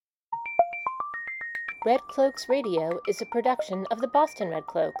Red Cloaks Radio is a production of the Boston Red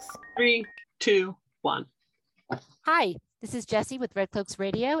Cloaks. 3, 2, 1. Hi, this is Jessie with Red Cloaks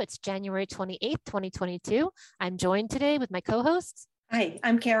Radio. It's January 28th, 2022. I'm joined today with my co-hosts. Hi,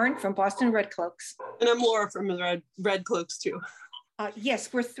 I'm Karen from Boston Red Cloaks. And I'm Laura from the Red Cloaks too.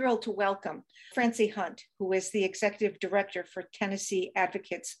 Yes, we're thrilled to welcome Francie Hunt, who is the Executive Director for Tennessee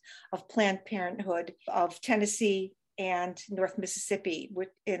Advocates of Planned Parenthood of Tennessee and North Mississippi.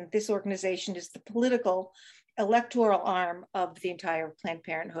 And this organization is the political electoral arm of the entire Planned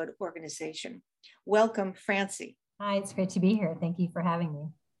Parenthood organization. Welcome, Francie. Hi, it's great to be here. Thank you for having me.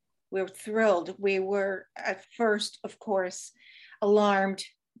 We're thrilled. We were at first, of course, alarmed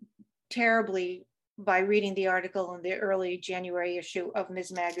terribly by reading the article in the early January issue of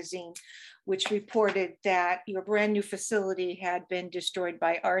Ms. Magazine, which reported that your brand new facility had been destroyed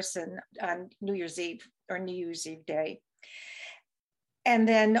by arson on New Year's Eve Day. And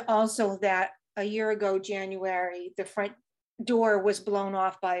then also that a year ago, January, the front door was blown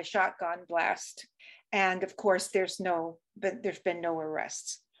off by a shotgun blast. And of course, there's been no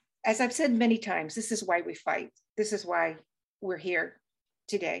arrests. As I've said many times, this is why we fight. This is why we're here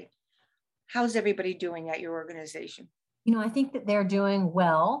today. How's everybody doing at your organization? I think that they're doing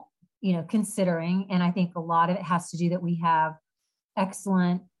well, considering, and I think a lot of it has to do that we have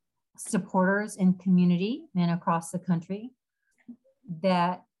excellent supporters in community and across the country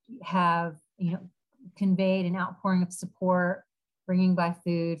that have, conveyed an outpouring of support, bringing by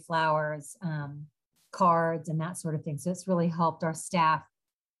food, flowers, cards, and that sort of thing. So it's really helped our staff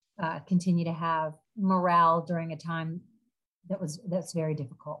continue to have morale during a time that's very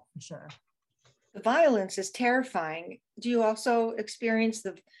difficult, for sure. The violence is terrifying. Do you also experience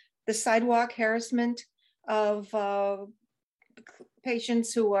the sidewalk harassment of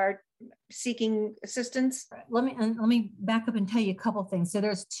patients who are seeking assistance? Let me back up and tell you a couple things. So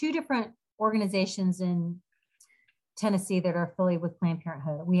there's two different organizations in Tennessee that are affiliated with Planned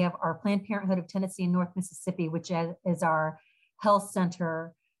Parenthood. We have our Planned Parenthood of Tennessee and North Mississippi, which is our health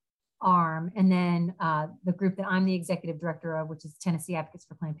center arm, and then the group that I'm the executive director of, which is Tennessee Advocates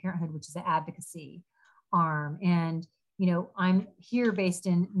for Planned Parenthood, which is the advocacy arm. And I'm here based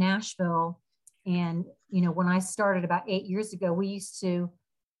in Nashville, and when I started about 8 years ago, we used to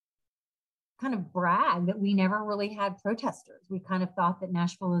kind of brag that we never really had protesters. We kind of thought that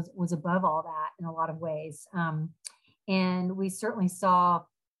Nashville was above all that in a lot of ways, and we certainly saw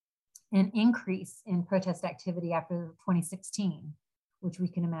an increase in protest activity after 2016. Which we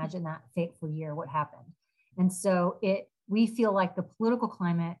can imagine that fateful year, what happened. And so we feel like the political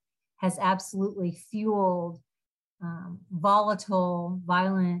climate has absolutely fueled volatile,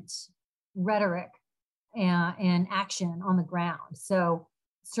 violent rhetoric and action on the ground. So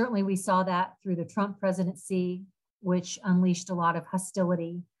certainly we saw that through the Trump presidency, which unleashed a lot of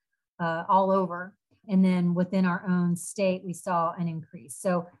hostility all over. And then within our own state, we saw an increase.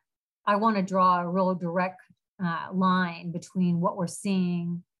 So I want to draw a real direct line between what we're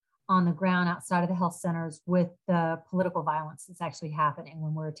seeing on the ground outside of the health centers with the political violence that's actually happening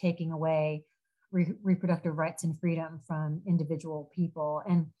when we're taking away reproductive rights and freedom from individual people.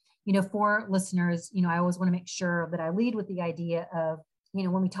 And, for listeners, I always want to make sure that I lead with the idea of,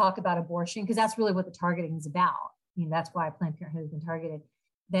 when we talk about abortion, because that's really what the targeting is about. That's why Planned Parenthood has been targeted,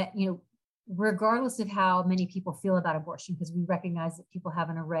 that, regardless of how many people feel about abortion, because we recognize that people have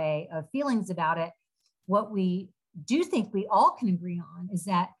an array of feelings about it, what we do think we all can agree on is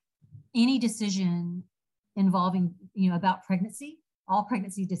that any decision involving, about pregnancy, all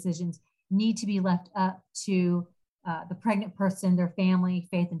pregnancy decisions need to be left up to the pregnant person, their family,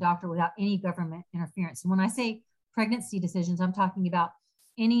 faith, and doctor without any government interference. And when I say pregnancy decisions, I'm talking about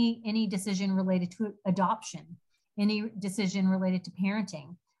any decision related to adoption, any decision related to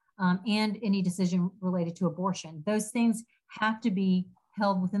parenting, and any decision related to abortion. Those things have to be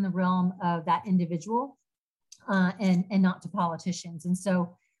held within the realm of that individual and not to politicians. And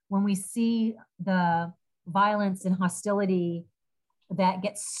so when we see the violence and hostility that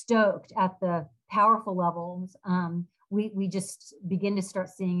gets stoked at the powerful levels, we just begin to start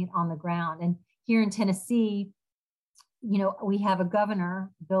seeing it on the ground. And here in Tennessee, we have a governor,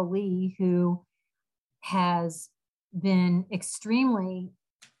 Bill Lee, who has been extremely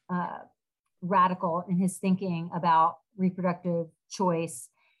radical in his thinking about reproductive choice.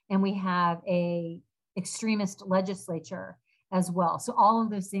 And we have a extremist legislature as well. So all of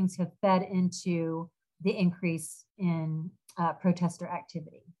those things have fed into the increase in protester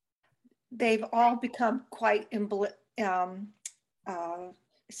activity. They've all become quite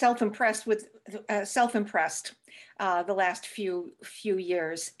self-impressed the last few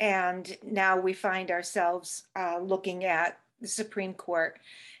years, and now we find ourselves looking at the Supreme Court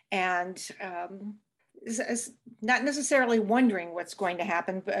and not necessarily wondering what's going to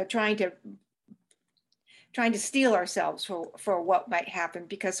happen, but trying to steel ourselves for what might happen,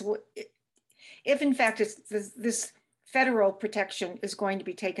 because if in fact this federal protection is going to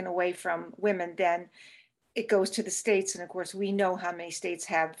be taken away from women, then it goes to the states. And of course, we know how many states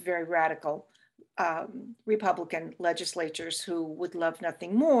have very radical Republican legislatures who would love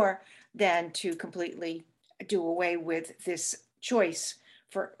nothing more than to completely do away with this choice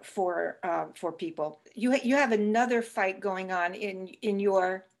for people. You have another fight going on in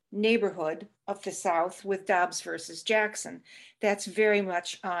your neighborhood of the South with Dobbs versus Jackson. That's very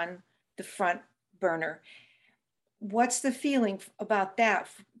much on the front burner. What's the feeling about that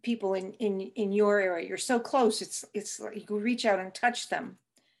for people in your area? You're so close. It's like you can reach out and touch them.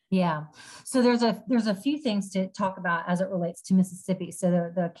 Yeah. So there's a few things to talk about as it relates to Mississippi. So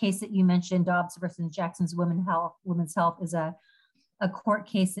the case that you mentioned, Dobbs versus Jackson's Women's Health, is a court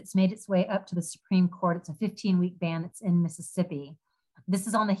case that's made its way up to the Supreme Court. It's a 15-week ban that's in Mississippi. This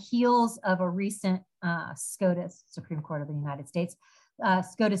is on the heels of a recent SCOTUS, Supreme Court of the United States,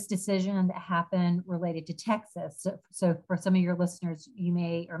 SCOTUS decision that happened related to Texas. So for some of your listeners, you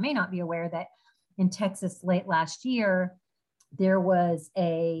may or may not be aware that in Texas late last year, there was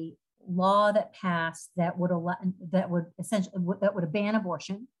a law that passed that would ban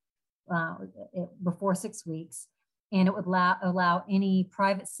abortion before 6 weeks, and it would allow any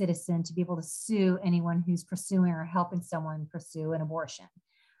private citizen to be able to sue anyone who's pursuing or helping someone pursue an abortion.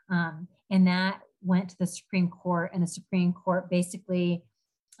 And that went to the Supreme Court, and the Supreme Court basically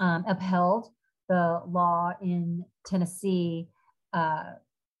upheld the law in Tennessee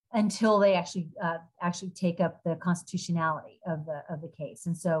until they actually take up the constitutionality of the case.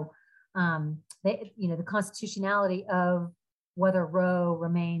 And so the constitutionality of whether Roe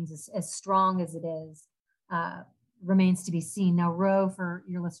remains as strong as it is remains to be seen. Now, Roe, for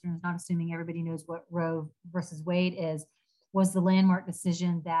your listeners, not assuming everybody knows what Roe versus Wade is, was the landmark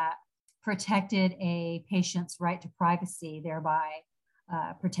decision that protected a patient's right to privacy, thereby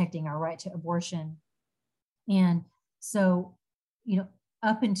protecting our right to abortion. And so,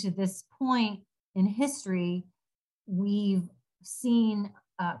 up until this point in history, we've seen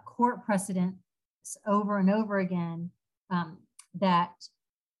court precedents over and over again that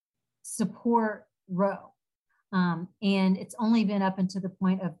support Roe. And it's only been up until the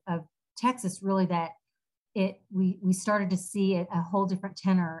point of Texas, really, that we started to see a whole different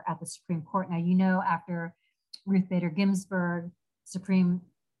tenor at the Supreme Court. Now, after Ruth Bader Ginsburg, Supreme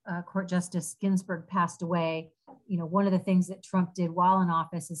Court Justice Ginsburg, passed away, one of the things that Trump did while in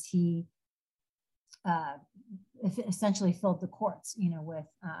office is he essentially filled the courts, with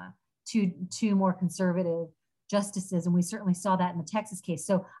two more conservative justices. And we certainly saw that in the Texas case.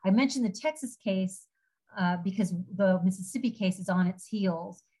 So I mentioned the Texas case because the Mississippi case is on its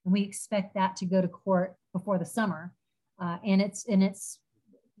heels, and we expect that to go to court before the summer. And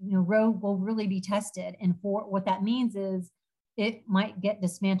Roe will really be tested. And for what that means is it might get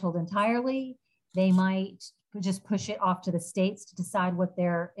dismantled entirely. They might just push it off to the states to decide what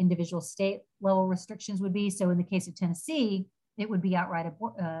their individual state level restrictions would be. So in the case of Tennessee, it would be outright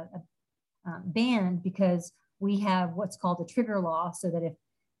banned, because we have what's called a trigger law, so that if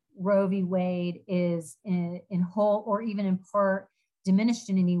Roe v. Wade is in whole or even in part diminished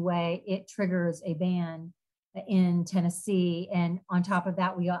in any way, it triggers a ban in Tennessee. And on top of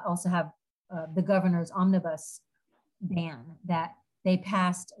that, we also have the governor's omnibus ban that they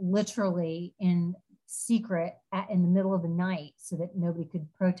passed literally in secret in the middle of the night so that nobody could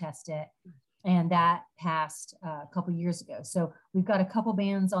protest it. And that passed a couple years ago. So we've got a couple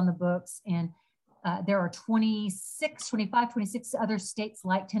bans on the books, and there are 26 other states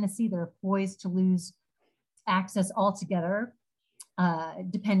like Tennessee that are poised to lose access altogether,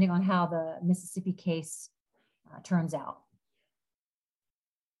 depending on how the Mississippi case turns out.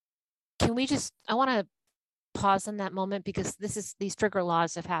 I want to pause on that moment, because these trigger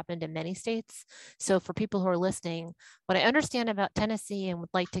laws have happened in many states. So for people who are listening, what I understand about Tennessee and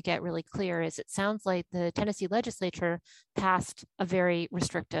would like to get really clear is it sounds like the Tennessee legislature passed a very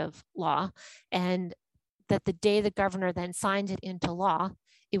restrictive law, and that the day the governor then signed it into law,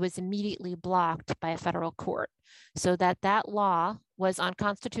 it was immediately blocked by a federal court, so that law was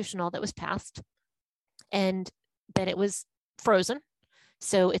unconstitutional that was passed, and that it was frozen.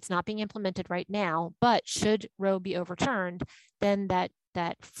 So it's not being implemented right now, but should Roe be overturned, then that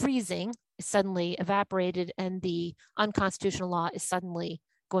freezing is suddenly evaporated and the unconstitutional law is suddenly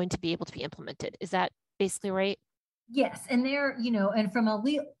going to be able to be implemented. Is that basically right? Yes, and and from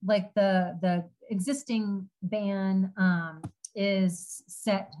the existing ban is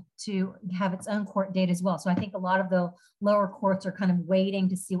set to have its own court date as well. So I think a lot of the lower courts are kind of waiting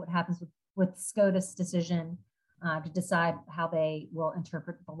to see what happens with with SCOTUS decision to decide how they will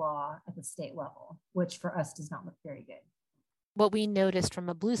interpret the law at the state level, which for us does not look very good. What we noticed from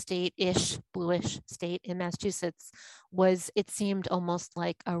a bluish state in Massachusetts was it seemed almost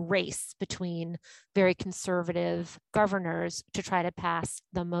like a race between very conservative governors to try to pass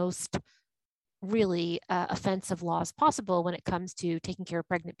the most really offensive laws possible when it comes to taking care of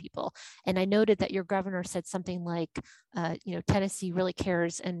pregnant people. And I noted that your governor said something like, Tennessee really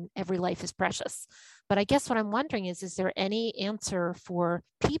cares and every life is precious. But I guess what I'm wondering is there any answer for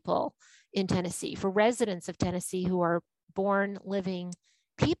people in Tennessee, for residents of Tennessee who are born, living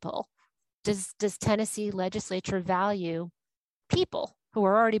people? Does Tennessee legislature value people who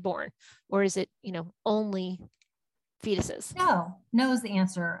are already born, or is it, only fetuses? No is the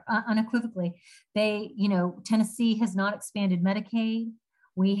answer, unequivocally. Tennessee has not expanded Medicaid.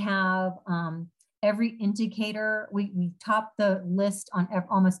 We have every indicator. We top the list on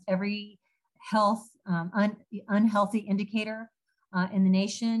almost every health unhealthy indicator in the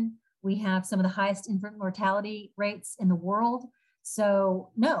nation. We have some of the highest infant mortality rates in the world.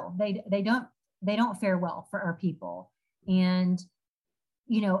 So no, they don't fare well for our people. And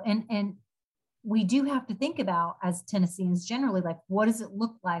and we do have to think about, as Tennesseans generally, like, what does it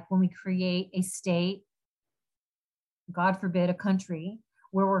look like when we create a state, God forbid, a country,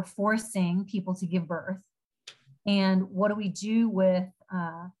 where we're forcing people to give birth? And what do we do with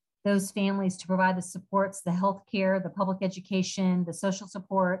those families to provide the supports, the healthcare, the public education, the social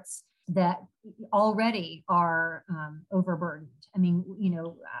supports that already are overburdened? I mean,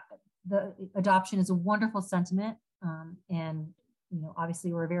 the adoption is a wonderful sentiment. And,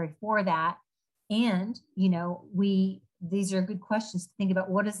 obviously we're very for that. And, these are good questions to think about.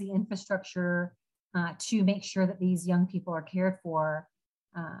 What is the infrastructure to make sure that these young people are cared for,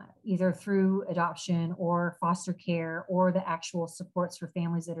 either through adoption or foster care, or the actual supports for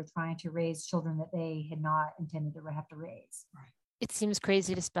families that are trying to raise children that they had not intended to have to raise? It seems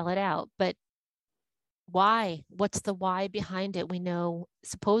crazy to spell it out, but why? What's the why behind it? We know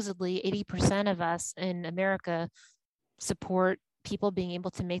supposedly 80% of us in America support people being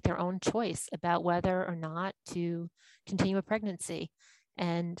able to make their own choice about whether or not to continue a pregnancy.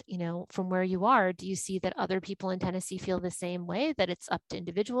 And, from where you are, do you see that other people in Tennessee feel the same way, that it's up to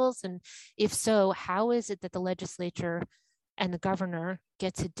individuals? And if so, how is it that the legislature and the governor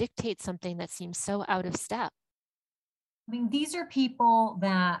get to dictate something that seems so out of step? I mean, these are people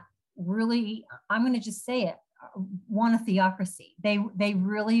that really, I'm going to just say it, want a theocracy. They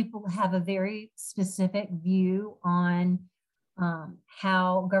really have a very specific view on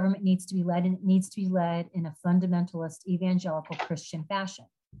how government needs to be led, and it needs to be led in a fundamentalist evangelical Christian fashion.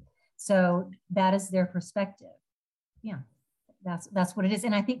 So that is their perspective. Yeah, that's what it is.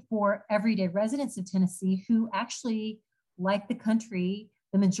 And I think for everyday residents of Tennessee who actually like the country,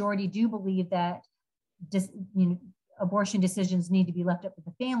 the majority do believe that abortion decisions need to be left up to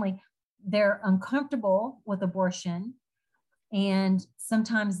the family. They're uncomfortable with abortion. And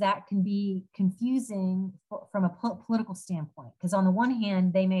sometimes that can be confusing from a political standpoint, because on the one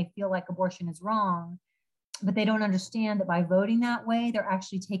hand, they may feel like abortion is wrong, but they don't understand that by voting that way, they're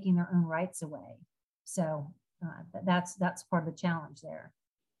actually taking their own rights away. So that's part of the challenge there.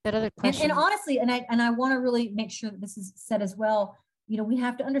 That other question. And honestly, and I want to really make sure that this is said as well. We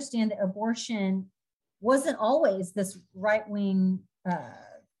have to understand that abortion wasn't always this right-wing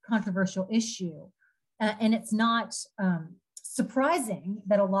controversial issue, and it's not surprising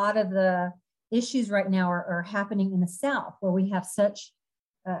that a lot of the issues right now are happening in the South, where we have such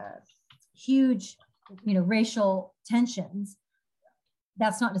huge, racial tensions.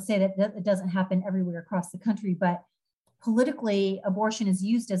 That's not to say that it doesn't happen everywhere across the country, but politically, abortion is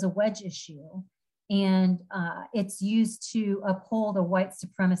used as a wedge issue, and it's used to uphold a white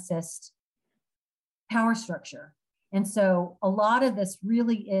supremacist power structure. And so a lot of this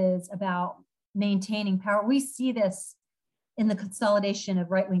really is about maintaining power. We see this in the consolidation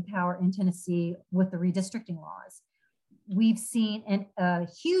of right-wing power in Tennessee with the redistricting laws. We've seen a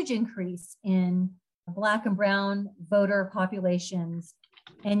huge increase in Black and brown voter populations.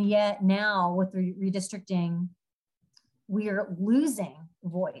 And yet now with the redistricting, we are losing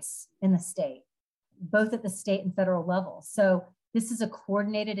voice in the state, both at the state and federal level. So this is a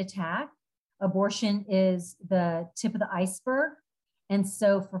coordinated attack. Abortion is the tip of the iceberg. And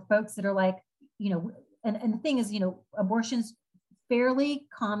so for folks that are like, and the thing is, abortion's fairly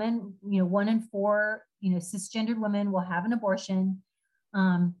common. 1 in 4, cisgendered women will have an abortion.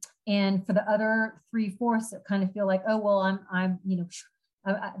 And for the other 3/4 that kind of feel like, oh, well, I'm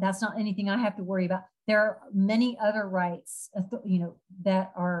that's not anything I have to worry about. There are many other rights,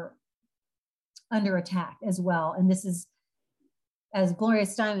 that are under attack as well. And this is as Gloria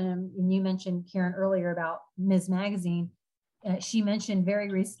Steinem, and you mentioned, Karen, earlier about Ms. Magazine, she mentioned very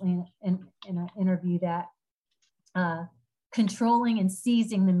recently in an interview that controlling and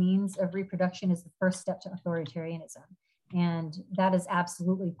seizing the means of reproduction is the first step to authoritarianism. And that is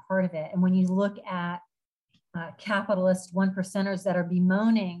absolutely part of it. And when you look at capitalist one percenters that are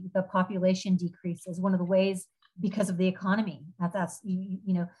bemoaning the population decrease as one of the ways, because of the economy, that's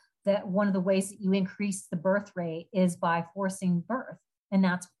that one of the ways that you increase the birth rate is by forcing birth. And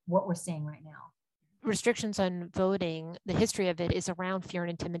that's what we're seeing right now. Restrictions on voting, the history of it is around fear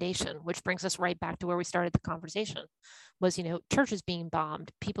and intimidation, which brings us right back to where we started the conversation, was, churches being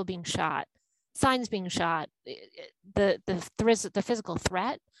bombed, people being shot, signs being shot, the physical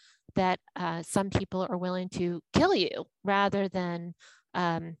threat that some people are willing to kill you rather than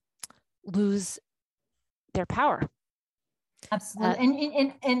lose their power.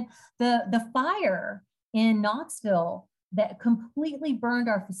 Absolutely. And the fire in Knoxville that completely burned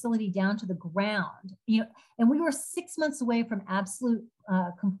our facility down to the ground, and we were 6 months away from absolute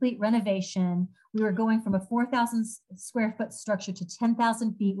complete renovation. We were going from a 4,000 square foot structure to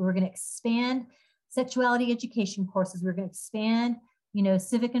 10,000 feet. We were going to expand sexuality education courses. We were going to expand,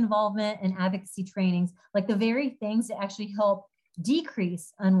 civic involvement and advocacy trainings, like the very things that actually help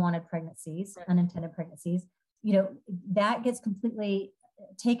decrease unwanted pregnancies, unintended pregnancies. That gets completely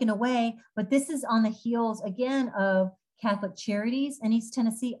taken away. But this is on the heels, again, of Catholic Charities in East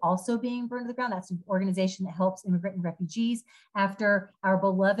Tennessee also being burned to the ground. That's an organization that helps immigrant and refugees. After our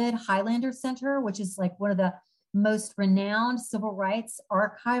beloved Highlander Center, which is like one of the most renowned civil rights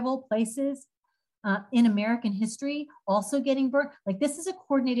archival places in American history, also getting burnt. Like, this is a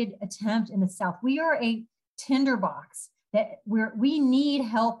coordinated attempt in the South. We are a tinderbox that we need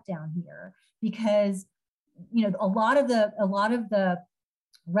help down here, because a lot of the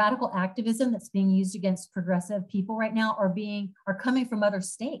radical activism that's being used against progressive people right now are coming from other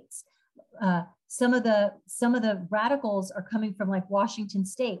states. Some of the radicals are coming from like Washington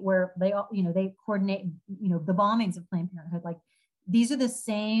State, where they coordinate the bombings of Planned Parenthood. Like, these are the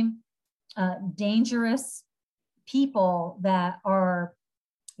same dangerous people that are,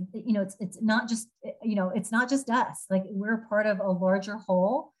 it's not just us. Like, we're part of a larger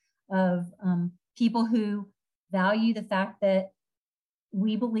whole of people who value the fact that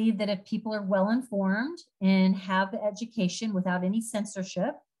we believe that if people are well informed and have the education without any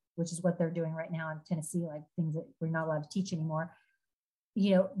censorship, which is what they're doing right now in Tennessee, like things that we're not allowed to teach anymore,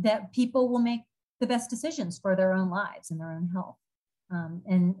 that people will make the best decisions for their own lives and their own health.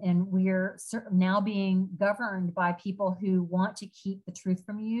 And we're now being governed by people who want to keep the truth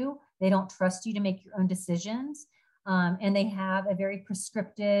from you. They don't trust you to make your own decisions. And they have a very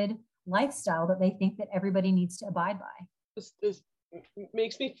prescripted lifestyle that they think that everybody needs to abide by. This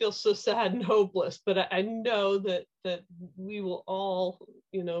makes me feel so sad and hopeless, but I know that we will all,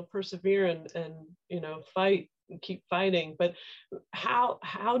 persevere and fight and keep fighting. But how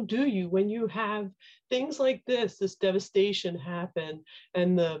do you, when you have things like this devastation happen,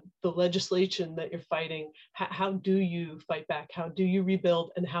 and the legislation that you're fighting, how do you fight back? How do you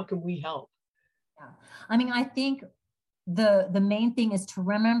rebuild, and how can we help? Yeah, I think the main thing is to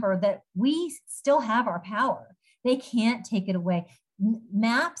remember that we still have our power. They can't take it away.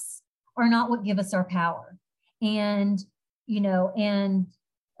 Maps are not what give us our power. And,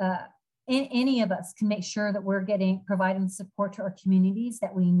 any of us can make sure that we're providing support to our communities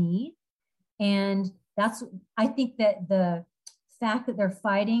that we need. And I think that the fact that they're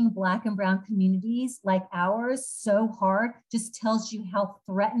fighting Black and brown communities like ours so hard just tells you how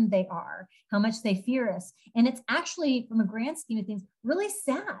threatened they are, how much they fear us. And it's actually, from a grand scheme of things, really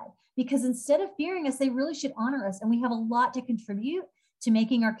sad, because instead of fearing us, they really should honor us. And we have a lot to contribute to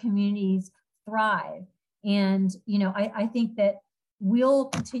making our communities thrive. And, I think that we'll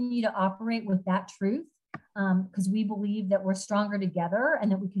continue to operate with that truth, because we believe that we're stronger together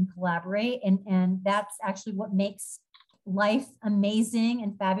and that we can collaborate. And that's actually what makes life amazing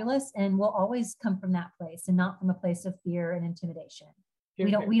and fabulous, and will always come from that place and not from a place of fear and intimidation.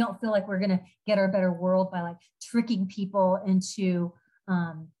 We don't feel like we're going to get our better world by like tricking people into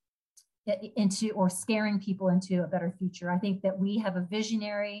or scaring people into a better future. I think that we have a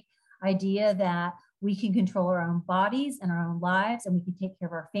visionary idea that we can control our own bodies and our own lives, and we can take care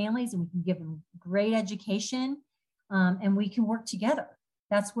of our families, and we can give them great education, and we can work together.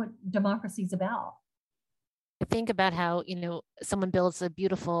 That's what democracy is about. Think about how, someone builds a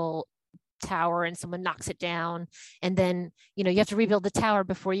beautiful tower and someone knocks it down, and then, you have to rebuild the tower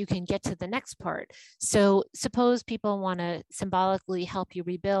before you can get to the next part. So suppose people want to symbolically help you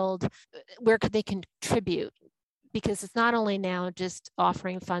rebuild. Where could they contribute? because it's not only now just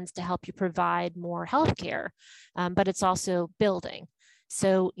offering funds to help you provide more healthcare, but it's also building.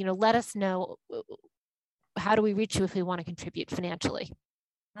 So, let us know, how do we reach you if we want to contribute financially?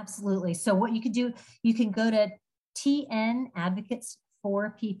 Absolutely. So what you could do, you can go to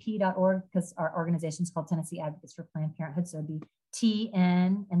tnadvocatesforpp.org, because our organization is called Tennessee Advocates for Planned Parenthood. So it'd be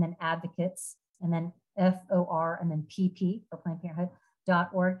TN and then advocates and then FOR and then PP for Planned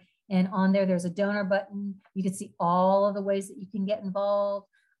Parenthood.org. And on there, there's a donor button. You can see all of the ways that you can get involved.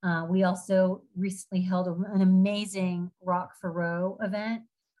 We also recently held an amazing Rock for Roe event.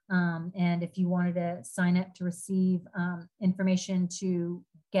 And if you wanted to sign up to receive information to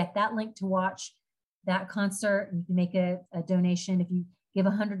get that link to watch that concert, you can make a donation. If you give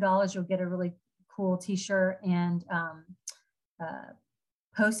 $100, you'll get a really cool t-shirt and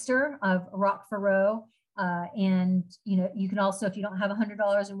poster of Rock for Roe. And you can also, if you don't have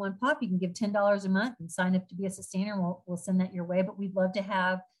 $100 in one pop, you can give $10 a month and sign up to be a sustainer, and we'll send that your way. But we'd love to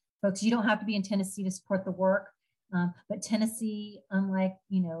have folks. You don't have to be in Tennessee to support the work. But Tennessee, unlike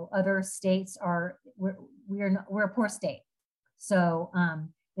other states, we're a poor state. So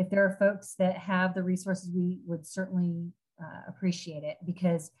if there are folks that have the resources, we would certainly appreciate it,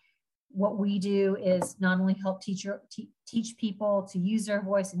 because what we do is not only help teach people to use their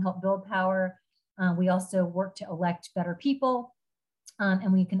voice and help build power. We also work to elect better people,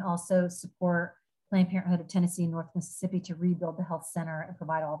 and we can also support Planned Parenthood of Tennessee and North Mississippi to rebuild the health center and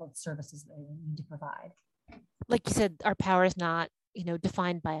provide all the services that they need to provide. Like you said, our power is not,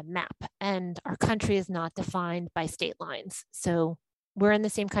 defined by a map, and our country is not defined by state lines. So we're in the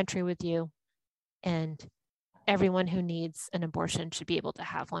same country with you, and everyone who needs an abortion should be able to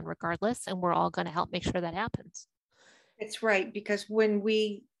have one regardless. And we're all going to help make sure that happens. It's right, because when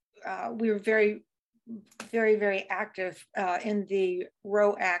we were very, very, very active in the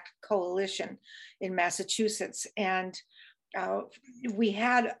Roe Act coalition in Massachusetts, and we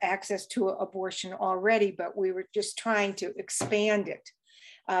had access to abortion already, but we were just trying to expand it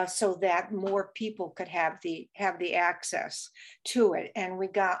so that more people could have the access to it. And we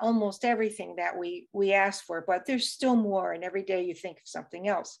got almost everything that we asked for, but there's still more. And every day you think of something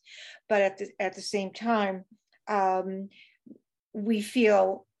else. But at the same time, we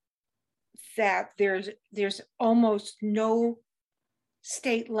feel that there's almost no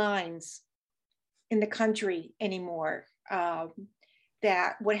state lines in the country anymore.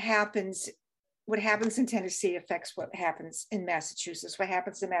 That what happens in Tennessee affects what happens in Massachusetts. What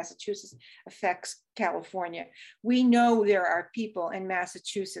happens in Massachusetts affects California. We know there are people in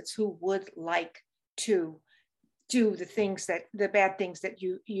Massachusetts who would like to do the bad things that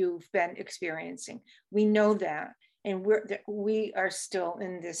you've been experiencing. We know that, and we are still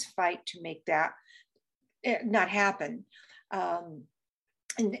in this fight to make that not happen.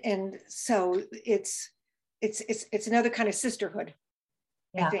 And so it's another kind of sisterhood.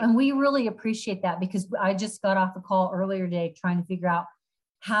 Yeah, and we really appreciate that, because I just got off a call earlier today trying to figure out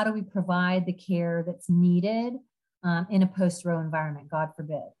how do we provide the care that's needed in a post-Roe environment, God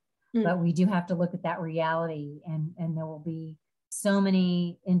forbid. But we do have to look at that reality, and there will be so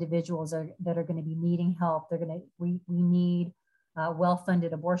many individuals that are going to be needing help. We need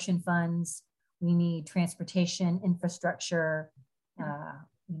well-funded abortion funds. We need transportation infrastructure.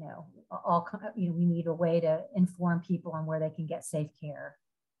 We need a way to inform people on where they can get safe care.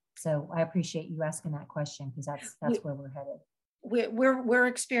 So I appreciate you asking that question, because that's where we're headed. We're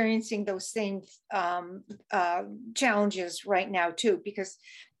experiencing those same challenges right now too, because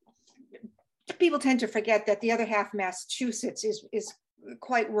people tend to forget that the other half of Massachusetts is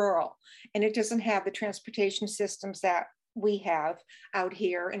quite rural, and it doesn't have the transportation systems that we have out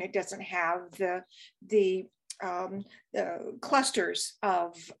here, and it doesn't have the clusters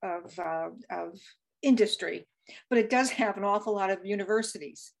of industry, but it does have an awful lot of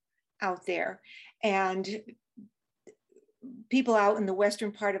universities out there. And people out in the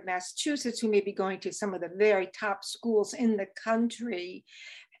western part of Massachusetts who may be going to some of the very top schools in the country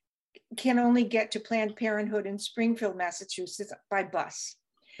can only get to Planned Parenthood in Springfield, Massachusetts by bus.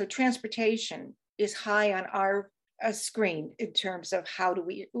 So transportation is high on our screen in terms of how do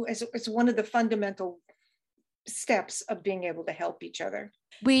we, it's one of the fundamental steps of being able to help each other.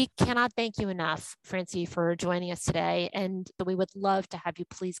 We cannot thank you enough, Francie, for joining us today. And we would love to have you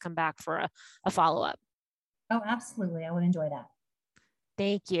please come back for a follow-up. Oh, absolutely. I would enjoy that.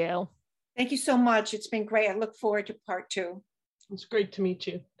 Thank you. Thank you so much. It's been great. I look forward to part 2. It's great to meet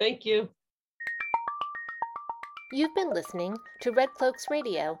you. Thank you. You've been listening to Red Cloaks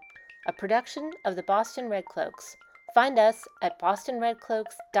Radio, a production of the Boston Red Cloaks. Find us at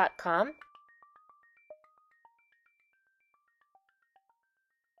bostonredcloaks.com